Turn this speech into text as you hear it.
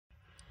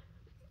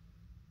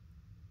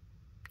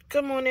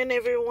Good morning,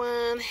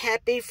 everyone.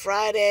 Happy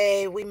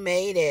Friday. We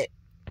made it.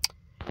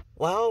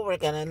 Well, we're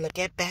going to look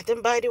at Bath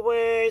 & Body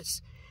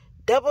Works.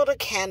 Double the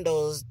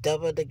candles,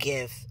 double the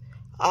gift.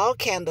 All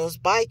candles,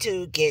 buy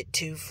two, get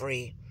two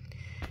free.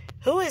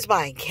 Who is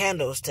buying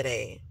candles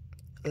today?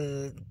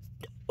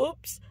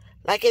 Oops.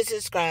 Like and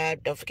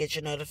subscribe. Don't forget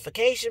your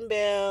notification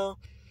bell.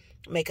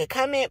 Make a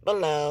comment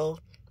below.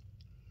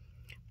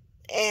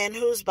 And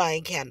who's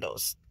buying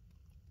candles?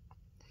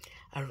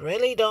 I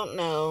really don't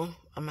know.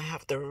 I'm going to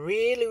have to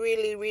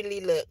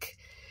really look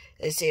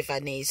and see if I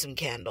need some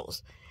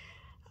candles.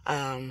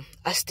 I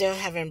still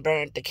haven't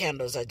burned the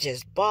candles I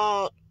just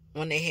bought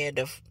when they had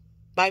the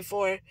buy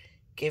four,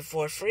 get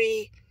four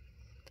free.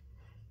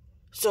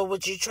 So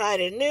would you try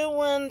the new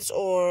ones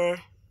or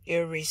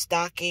you're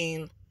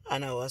restocking? I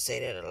know I say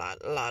that a lot.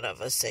 A lot of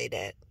us say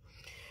that.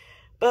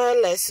 But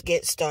let's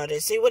get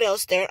started. See what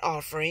else they're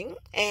offering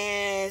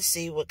and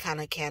see what kind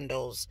of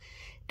candles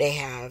they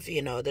have.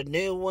 You know, the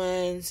new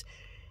ones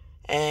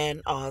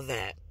and all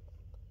that.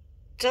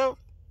 So,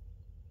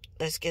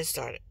 let's get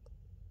started.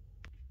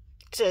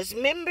 So, it's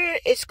member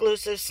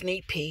exclusive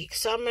sneak peek.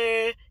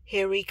 Summer,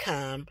 here we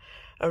come.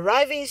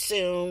 Arriving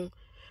soon.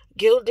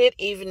 Gilded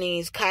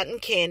evenings, cotton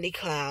candy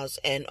clouds,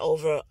 and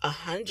over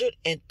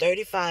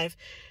 135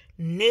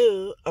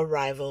 new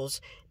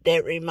arrivals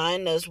that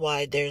remind us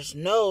why there's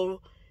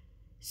no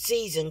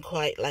season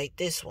quite like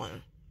this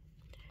one.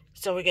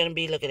 So, we're going to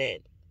be looking at,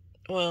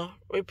 well,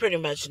 we pretty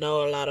much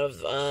know a lot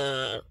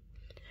of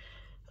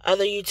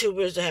other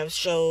YouTubers that have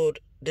showed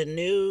the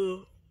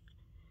new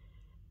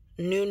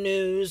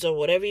news or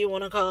whatever you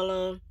want to call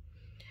them.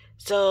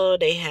 So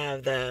they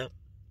have the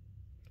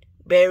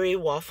berry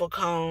waffle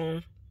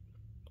cone,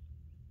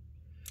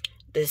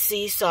 the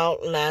sea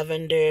salt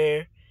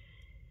lavender,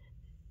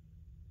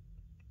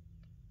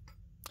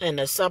 and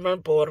the summer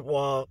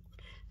boardwalk.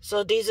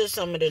 So these are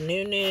some of the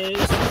new news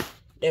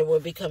that will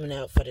be coming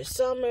out for the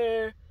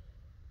summer.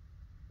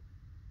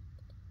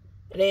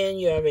 And then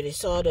you already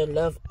saw the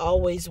Love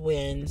Always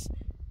Wins.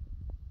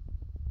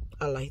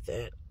 I like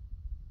that.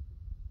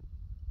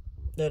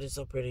 That is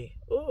so pretty.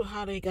 Ooh,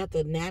 how they got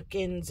the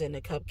napkins and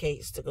the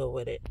cupcakes to go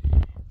with it.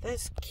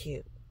 That's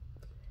cute.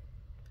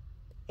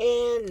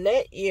 And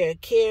Let Your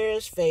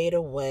Cares Fade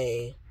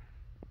Away.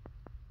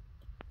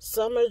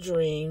 Summer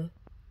Dream.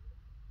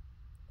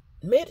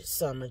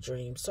 Midsummer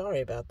Dream. Sorry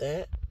about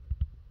that.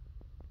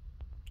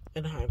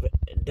 And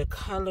the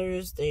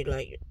colors, they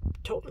like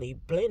totally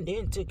blend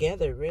in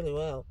together really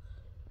well.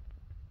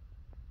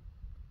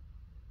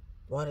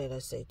 Why did I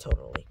say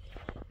totally?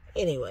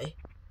 Anyway,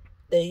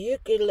 the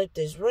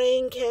eucalyptus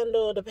rain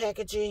candle, the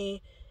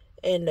packaging,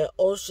 and the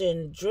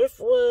ocean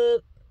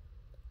driftwood,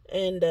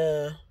 and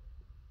the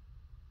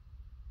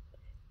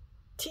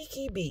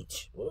tiki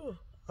beach. Ooh,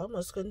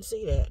 almost couldn't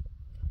see that.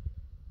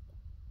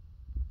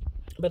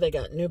 But they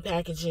got new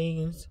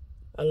packagings.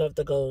 I love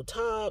the gold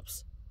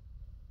tops.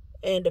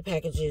 And the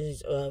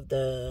packages of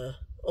the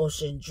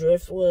ocean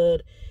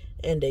driftwood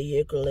and the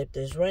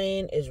eucalyptus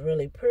rain is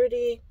really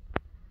pretty.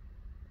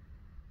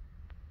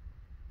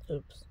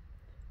 Oops,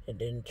 it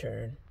didn't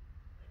turn.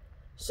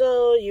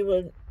 So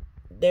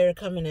they're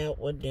coming out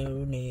with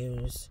new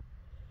news.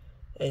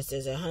 It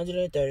says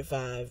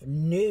 135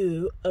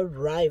 new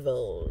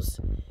arrivals.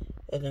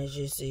 And as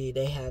you see,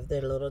 they have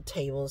their little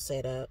table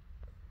set up.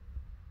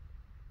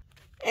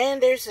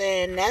 And they're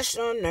saying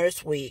National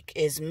Nurse Week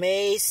is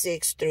May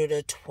 6th through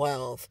the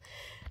 12th.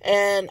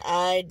 And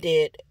I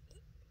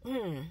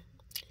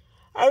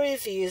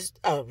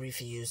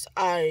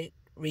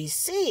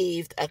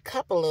received a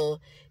couple of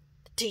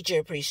teacher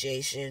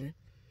appreciation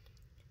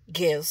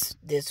gifts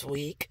this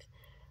week.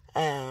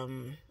 A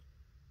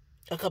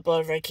couple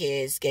of our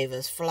kids gave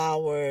us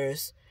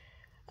flowers,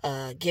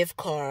 gift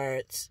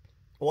cards,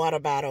 water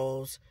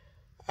bottles,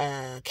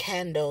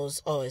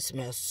 candles. Oh, it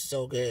smells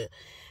so good.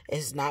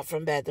 It's not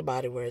from Bath &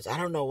 Body Works. I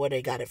don't know where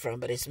they got it from,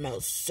 but it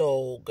smells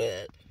so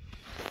good.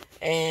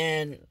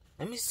 And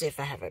let me see if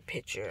I have a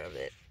picture of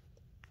it.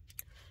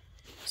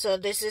 So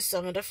this is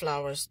some of the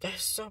flowers. They're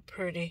so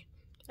pretty.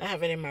 I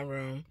have it in my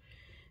room.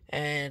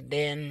 And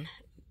then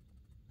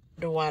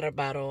the water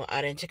bottle.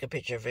 I didn't take a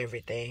picture of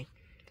everything.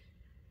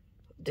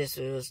 This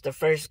was the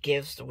first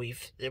gifts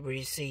we've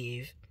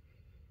received.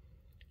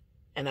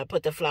 And I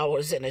put the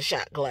flowers in a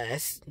shot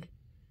glass.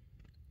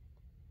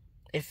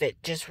 It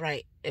fit just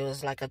right. It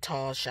was like a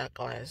tall shot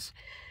glass.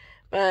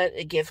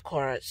 But gift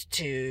cards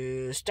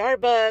to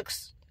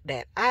Starbucks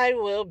that I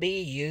will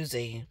be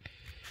using.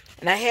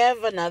 And I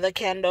have another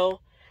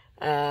candle.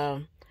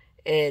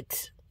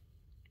 It's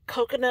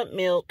coconut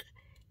milk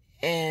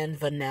and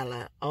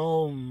vanilla.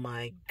 Oh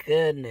my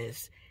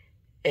goodness.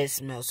 It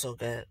smells so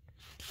good.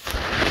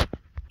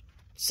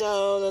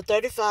 So the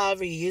 35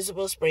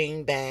 reusable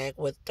spring bag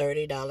with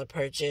 $30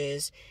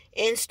 purchase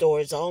in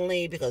stores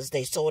only because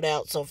they sold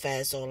out so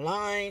fast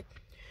online,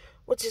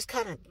 which is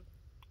kind of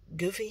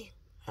goofy.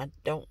 I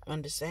don't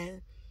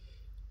understand.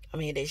 I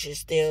mean, they should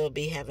still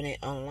be having it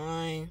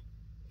online.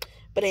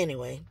 But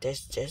anyway,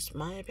 that's just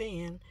my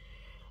opinion.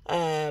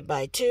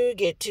 Buy two,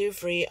 get two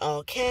free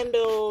all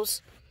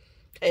candles.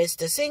 It's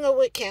the single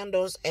wick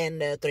candles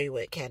and the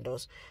 3-wick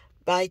candles.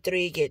 Buy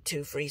 3, get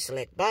 2 free.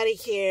 Select body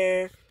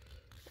care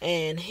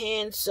and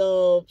hand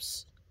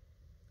soaps,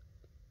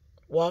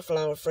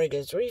 wallflower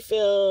fragrance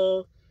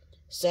refill,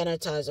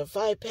 sanitizer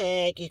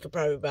 5-pack. You could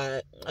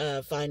probably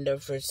find them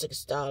for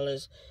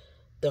 $6.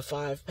 The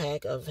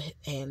 5-pack of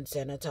hand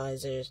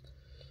sanitizers.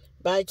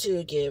 Buy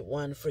 2, get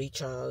 1 free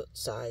child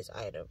size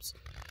items.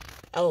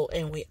 Oh,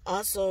 and we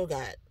also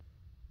got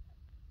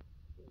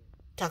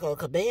Taco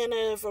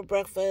Cabana for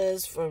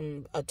breakfast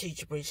from a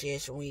Teacher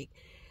Appreciation Week,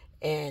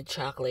 and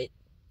chocolate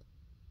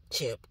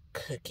chip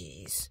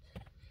cookies.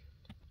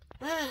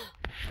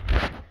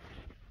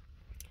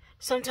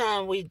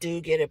 Sometimes we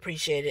do get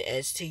appreciated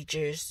as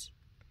teachers,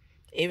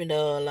 even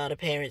though a lot of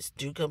parents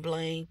do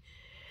complain.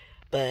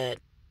 But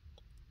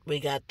we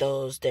got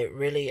those that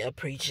really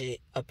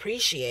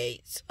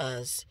appreciates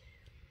us,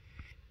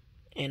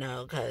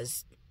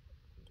 because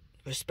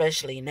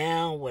especially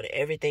now with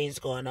everything's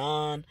going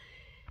on,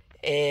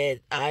 and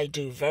I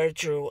do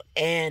virtual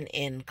and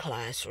in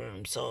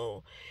classroom,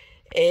 so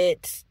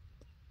it's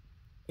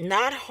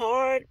not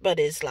hard, but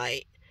it's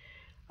like,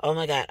 oh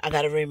my God, I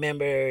gotta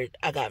remember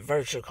I got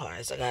virtual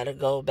class. I gotta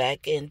go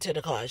back into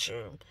the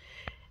classroom.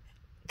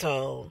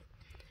 So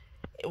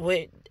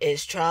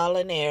it's trial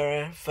and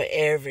error for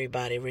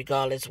everybody,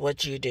 regardless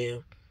what you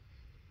do.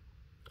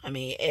 I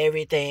mean,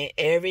 everything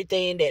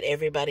that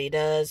everybody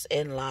does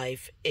in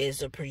life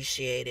is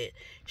appreciated,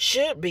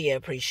 should be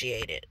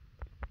appreciated.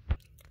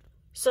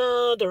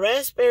 So the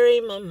raspberry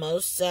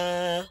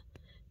mimosa,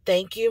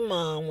 thank you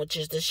mom, which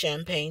is the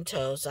champagne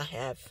toast. Do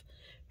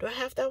I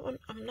have that one?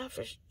 I'm not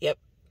for sure. Yep.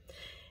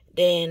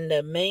 Then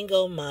the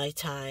mango mai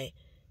tai.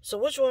 So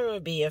which one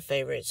would be your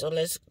favorite? So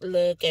let's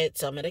look at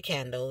some of the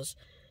candles.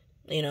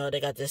 They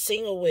got the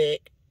single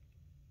wick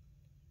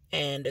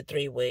and the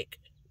 3-wick.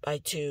 Buy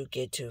 2,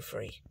 get 2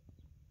 free.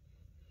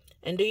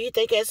 And do you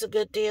think that's a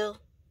good deal?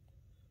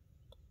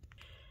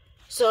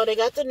 So they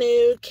got the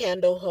new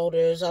candle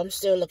holders. I'm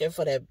still looking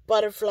for that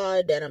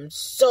butterfly that I'm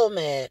so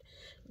mad.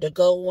 The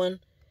gold one.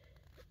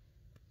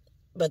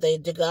 But they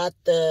got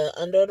the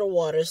under the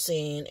water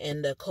scene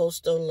and the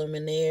coastal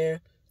luminaire.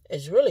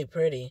 It's really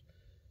pretty.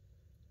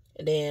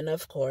 And then,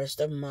 of course,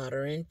 the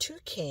modern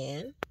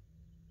toucan.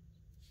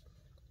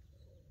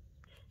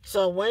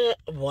 So I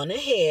went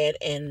ahead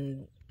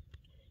and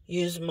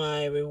used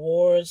my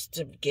rewards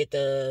to get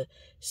the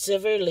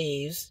silver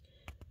leaves.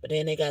 But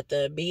then they got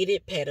the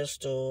beaded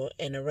pedestal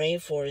and the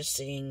rainforest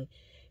scene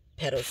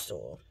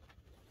pedestal.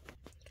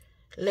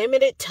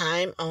 Limited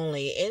time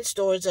only. In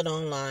stores and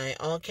online.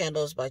 All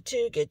candles buy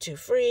 2, get 2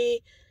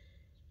 free.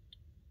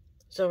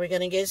 So we're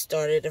going to get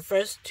started. The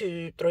first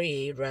 3.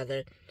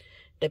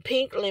 The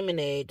pink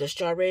lemonade, the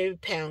strawberry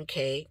pound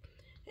cake,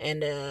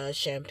 and the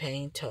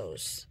champagne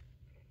toast.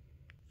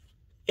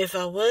 If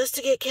I was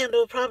to get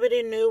candle, probably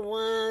the new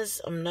ones.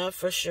 I'm not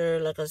for sure.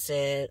 Like I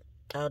said,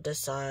 I'll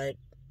decide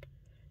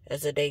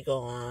as the day go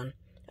on.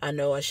 I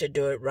know I should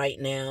do it right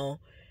now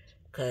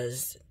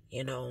because,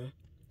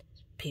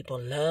 people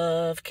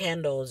love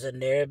candles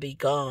and they'll be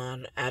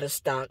gone, out of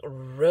stock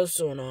real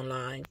soon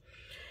online.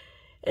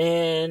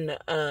 And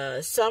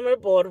Summer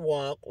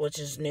Boardwalk, which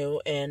is new,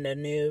 and the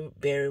new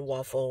berry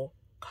waffle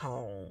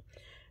cone.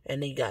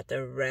 And you got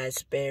the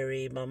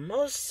raspberry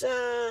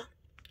mimosa.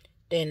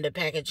 Then the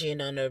packaging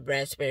on the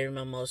raspberry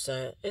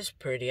mimosa is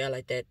pretty. I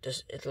like that.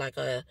 It's like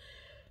a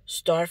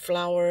star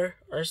flower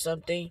or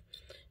something.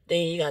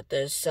 Then you got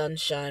the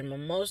sunshine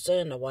mimosa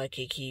and the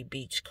Waikiki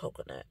beach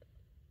coconut.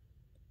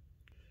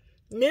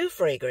 New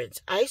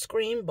fragrance, ice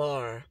cream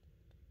bar.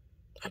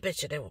 I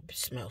bet you that would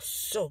smell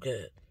so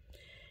good.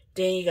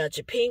 Then you got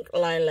your pink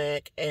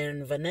lilac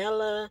and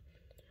vanilla.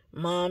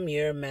 Mom,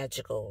 you're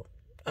magical.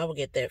 I will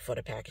get that for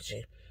the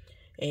packaging.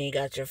 And you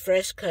got your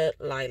fresh cut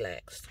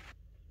lilacs.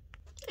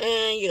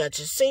 And you got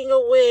your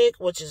single wick,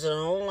 which is an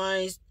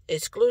online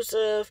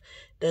exclusive.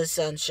 The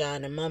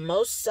sunshine and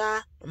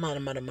mimosa.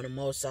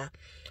 Mimosa.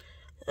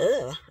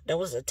 Ugh, that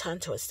was a tongue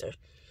twister.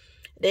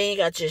 Then you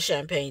got your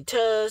champagne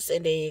toast.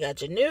 And then you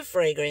got your new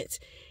fragrance,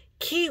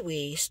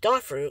 kiwi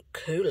starfruit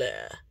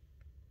cooler.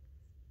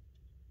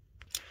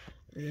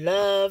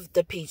 Love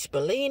the peach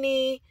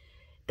Bellini,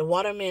 the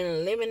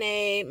watermelon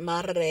lemonade,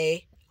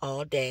 Monterey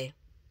all day.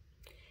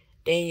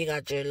 Then you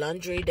got your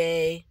laundry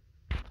day.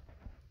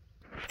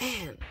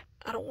 Man,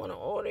 I don't want to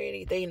order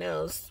anything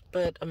else,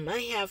 but I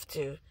might have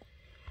to.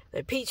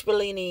 The peach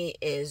Bellini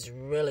is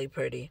really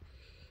pretty.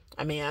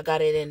 I mean, I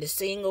got it in the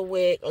single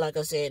wick. Like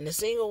I said, in the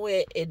single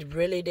wick, it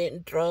really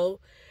didn't throw.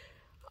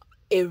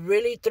 It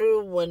really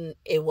threw when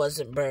it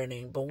wasn't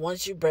burning. But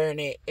once you burn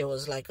it, it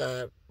was like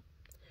a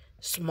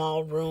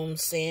small room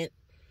scent.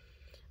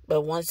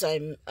 But once I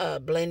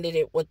blended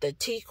it with the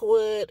teak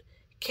wood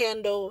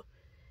candle,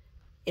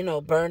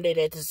 burned it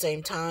at the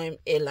same time,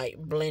 it like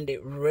blended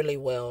really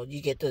well.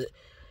 You get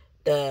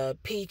the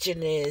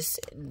peachiness,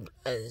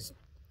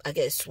 I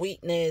guess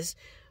sweetness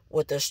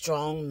with the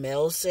strong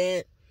male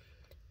scent.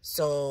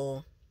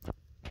 So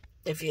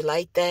if you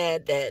like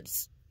that,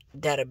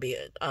 that'll be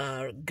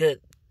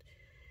good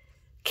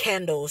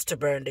candles to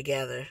burn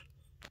together.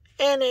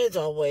 And as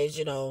always,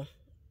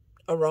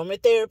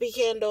 aromatherapy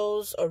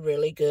candles are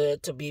really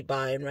good to be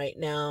buying right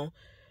now.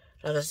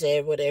 Like I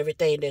said, with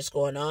everything that's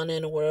going on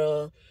in the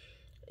world,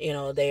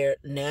 they're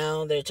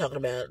talking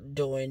about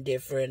doing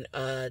different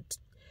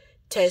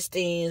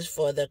testings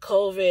for the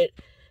COVID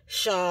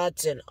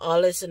shots and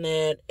all this and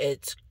that.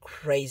 It's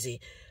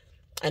crazy.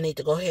 I need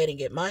to go ahead and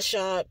get my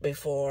shot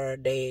before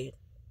they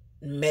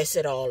mess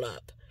it all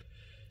up.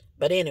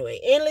 But anyway,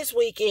 Endless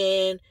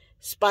Weekend,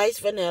 Spice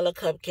Vanilla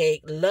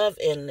Cupcake, love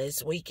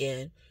Endless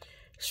Weekend.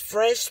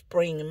 Fresh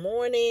Spring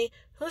Morning.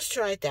 Who's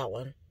tried that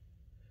one?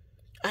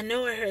 I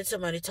know I heard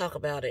somebody talk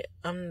about it.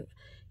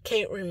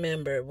 Can't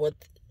remember.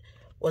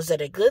 Was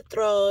it a good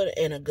throw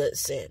and a good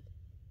scent?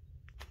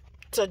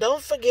 So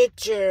don't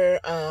forget your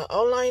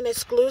online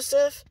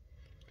exclusive,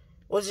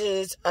 which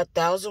is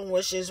 1,000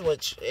 Wishes,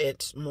 which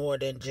it's more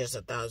than just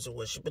 1,000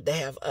 Wishes, but they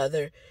have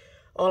other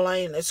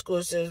online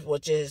exclusives,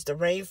 which is the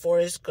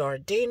Rainforest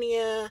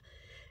Gardenia,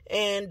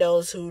 and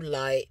those who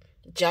like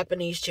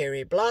Japanese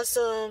Cherry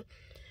Blossom.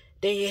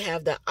 Then you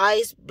have the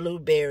Ice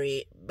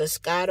Blueberry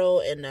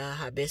Biscotto and the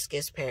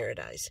Hibiscus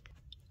Paradise.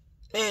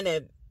 And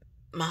the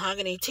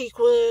Mahogany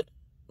Teakwood,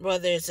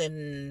 whether it's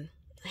in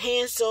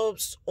hand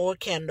soaps or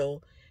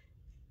candle,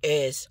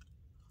 is,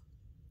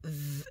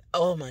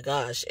 oh my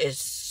gosh,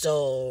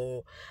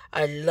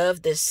 I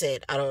love this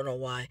scent. I don't know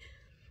why.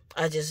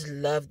 I just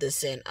love the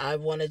scent. I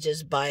want to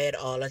just buy it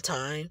all the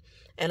time.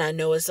 And I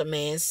know it's a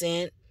man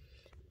scent,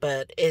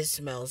 but it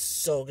smells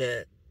so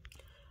good.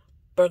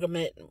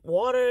 Bergamot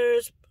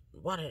Waters.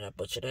 Why did I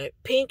butcher that?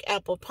 Pink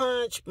Apple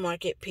Punch,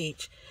 Market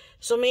Peach.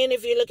 So, man,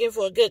 if you're looking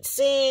for a good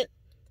scent,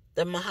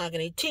 the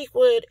Mahogany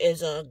Teakwood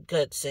is a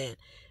good scent.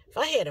 If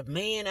I had a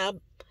man, I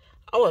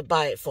would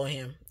buy it for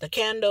him. The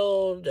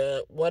candle,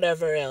 the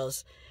whatever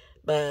else.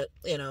 But,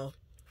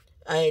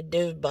 I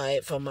do buy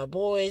it for my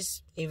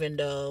boys, even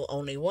though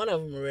only one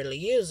of them really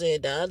use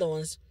it.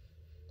 The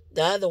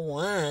other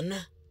one,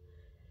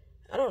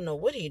 I don't know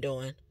what he's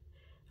doing.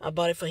 I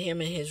bought it for him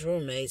and his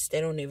roommates.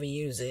 They don't even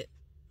use it.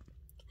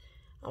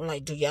 I'm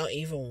like, do y'all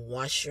even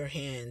wash your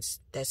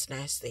hands? That's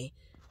nasty.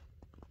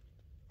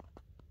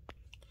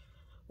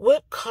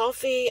 Whipped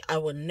coffee, I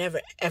will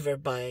never ever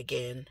buy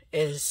again. It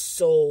is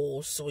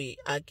so sweet.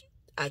 I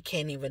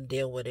can't even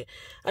deal with it.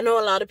 I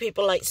know a lot of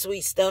people like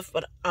sweet stuff,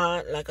 but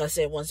like I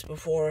said once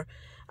before,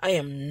 I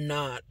am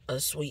not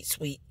a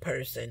sweet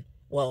person.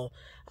 Well,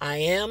 I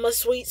am a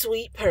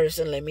sweet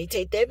person. Let me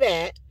take that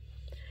back.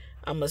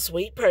 I'm a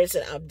sweet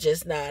person. I'm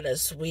just not a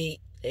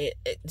sweet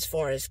as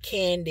far as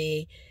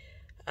candy,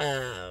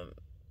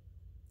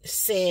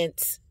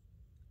 scents.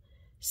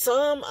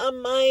 Some I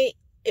might,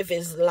 if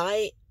it's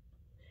light.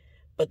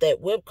 But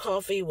that whipped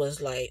coffee was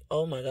like,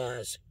 oh my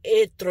gosh,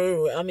 it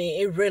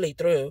really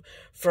threw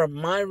from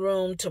my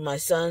room to my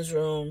son's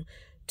room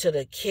to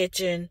the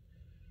kitchen.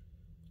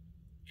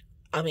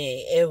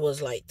 It was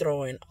like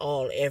throwing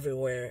all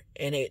everywhere,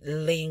 and it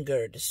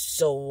lingered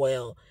so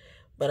well.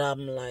 But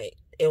I'm like,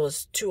 it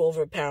was too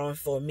overpowering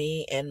for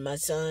me and my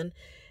son.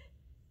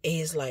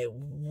 He's like,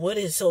 what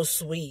is so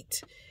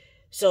sweet?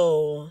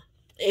 So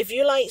if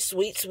you like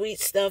sweet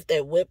stuff,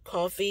 that whipped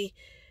coffee,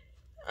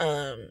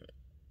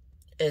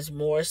 is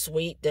more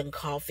sweet than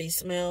coffee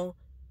smell.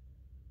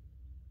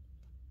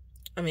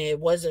 It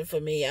wasn't for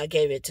me. I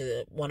gave it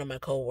to one of my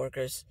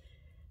co-workers.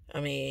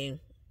 I didn't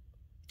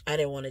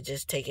want to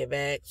just take it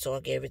back, so I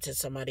gave it to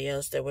somebody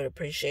else that would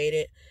appreciate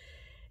it.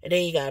 And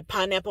then you got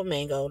pineapple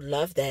mango.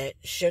 Love that.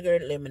 Sugar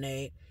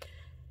lemonade.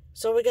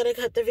 So we're going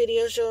to cut the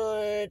video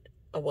short.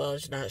 Well,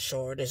 it's not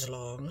short. It's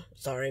long.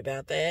 Sorry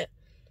about that.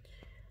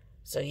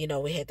 So,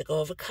 we had to go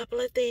over a couple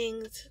of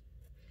things.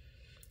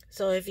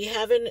 So if you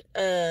haven't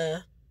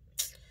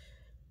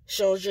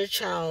shows your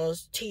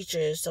child's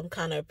teachers some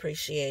kind of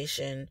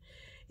appreciation,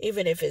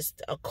 even if it's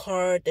a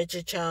card that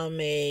your child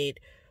made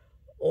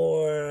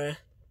or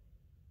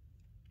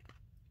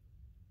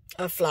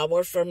a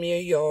flower from your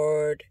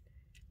yard,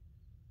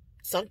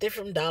 something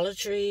from Dollar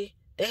Tree.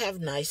 They have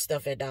nice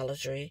stuff at Dollar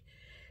Tree.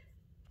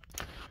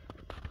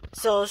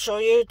 So show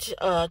your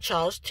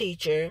child's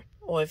teacher,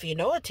 or if you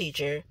know a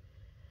teacher,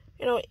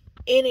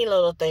 any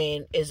little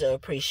thing is an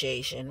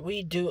appreciation.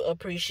 We do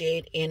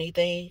appreciate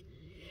anything.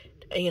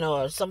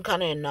 Some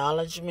kind of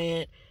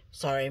acknowledgement.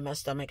 Sorry, my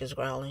stomach is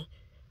growling.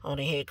 I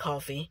only had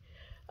coffee.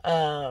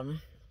 I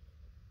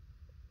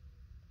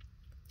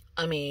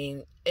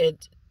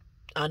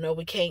know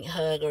we can't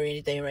hug or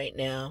anything right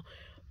now,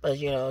 but,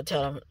 tell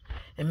them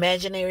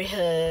imaginary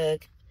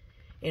hug.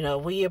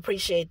 We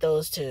appreciate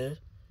those too.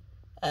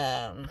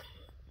 But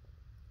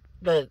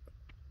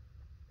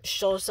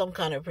show some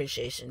kind of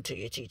appreciation to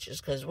your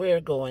teachers, because we're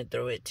going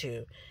through it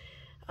too.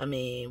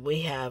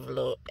 We have a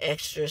little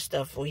extra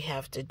stuff we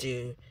have to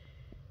do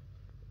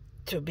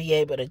to be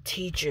able to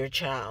teach your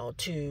child,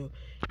 to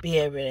be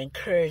able to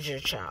encourage your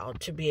child,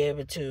 to be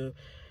able to,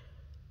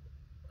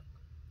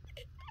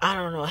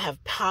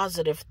 have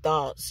positive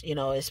thoughts,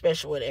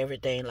 especially with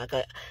everything. Like,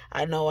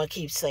 I know I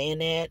keep saying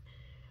that,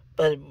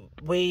 but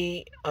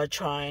we are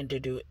trying to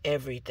do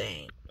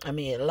everything.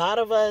 A lot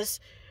of us,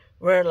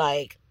 we're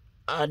like,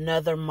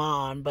 another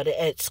mom, but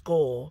at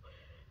school,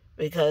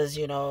 because,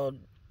 you know,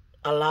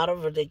 a lot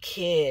of the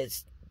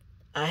kids,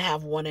 I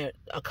have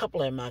a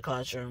couple in my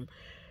classroom.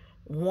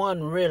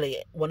 One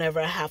really, whenever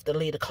I have to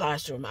leave the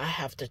classroom, I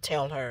have to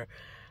tell her,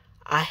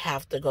 I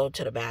have to go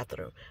to the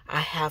bathroom.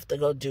 I have to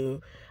go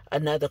do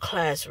another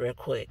class real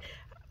quick.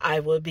 I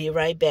will be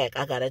right back.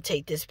 I got to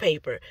take this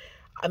paper.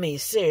 I mean,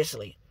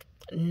 seriously,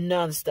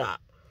 nonstop.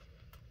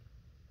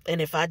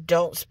 And if I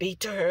don't speak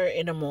to her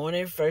in the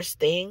morning, first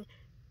thing,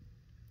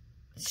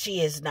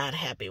 she is not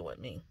happy with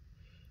me.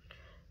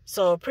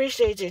 So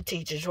appreciate your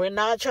teachers. We're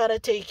not trying to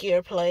take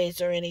your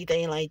place or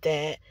anything like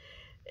that.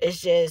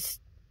 It's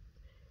just,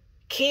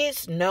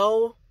 kids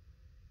know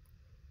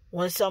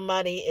when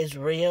somebody is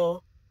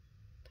real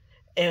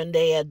and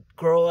they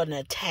grow an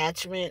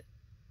attachment.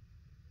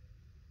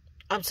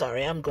 I'm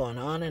sorry, I'm going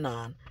on and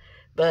on.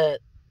 But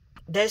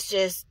that's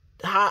just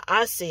how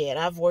I see it.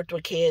 I've worked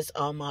with kids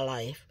all my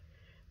life.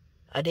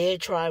 I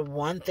did try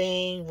one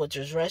thing, which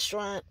was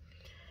restaurant.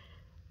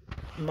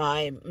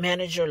 My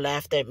manager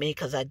laughed at me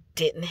because I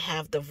didn't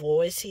have the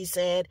voice, he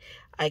said.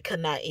 I could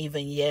not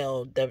even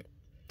yell the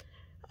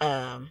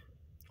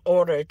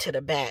order to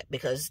the back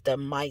because the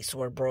mics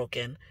were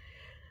broken.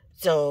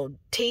 So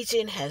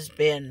teaching has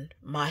been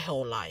my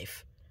whole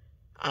life.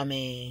 I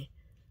mean,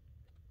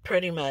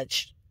 pretty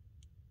much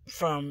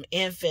from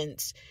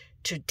infants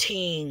to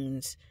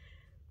teens,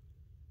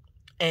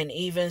 and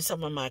even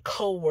some of my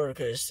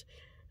co-workers,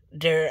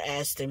 they're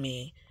asking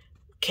me,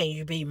 can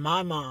you be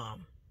my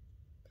mom?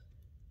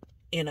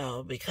 You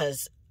know,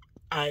 because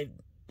I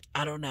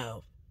don't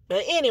know.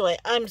 But anyway,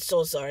 I'm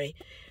so sorry.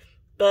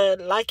 But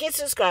like and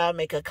subscribe,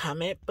 make a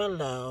comment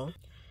below.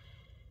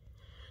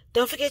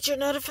 Don't forget your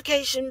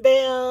notification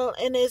bell.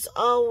 And as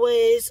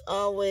always,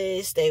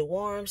 stay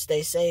warm,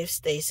 stay safe,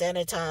 stay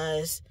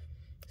sanitized,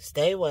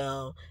 stay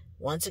well.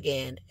 Once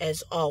again,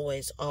 as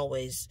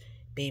always,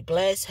 be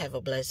blessed. Have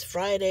a blessed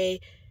Friday.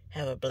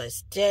 Have a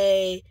blessed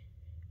day.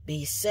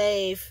 Be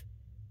safe.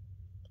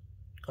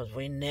 Because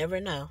we never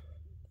know.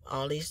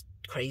 All these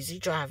crazy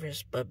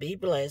drivers. But be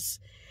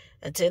blessed.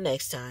 Until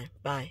next time.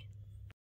 Bye.